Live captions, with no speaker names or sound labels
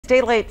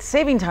daylight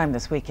saving time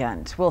this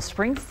weekend will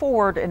spring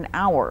forward an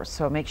hour,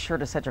 so make sure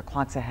to set your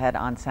clocks ahead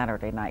on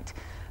Saturday night.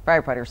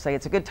 Firefighters say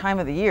it's a good time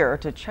of the year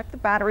to check the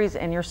batteries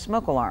in your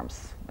smoke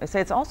alarms. They say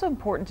it's also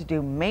important to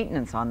do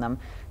maintenance on them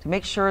to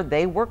make sure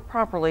they work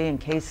properly in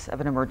case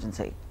of an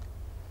emergency.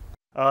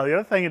 The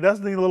other thing, it does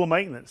need a little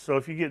maintenance. So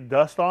if you get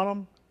dust on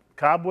them,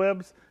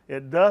 cobwebs,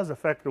 it does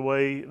affect the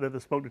way that the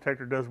smoke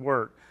detector does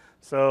work.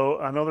 So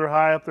I know they're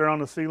high up there on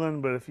the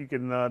ceiling, but if you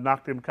can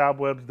knock them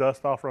cobwebs,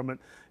 dust off from it,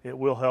 it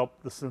will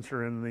help the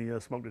sensor in the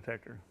smoke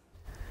detector.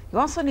 You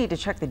also need to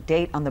check the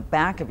date on the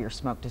back of your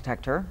smoke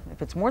detector.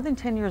 If it's more than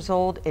 10 years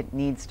old, it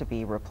needs to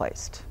be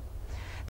replaced.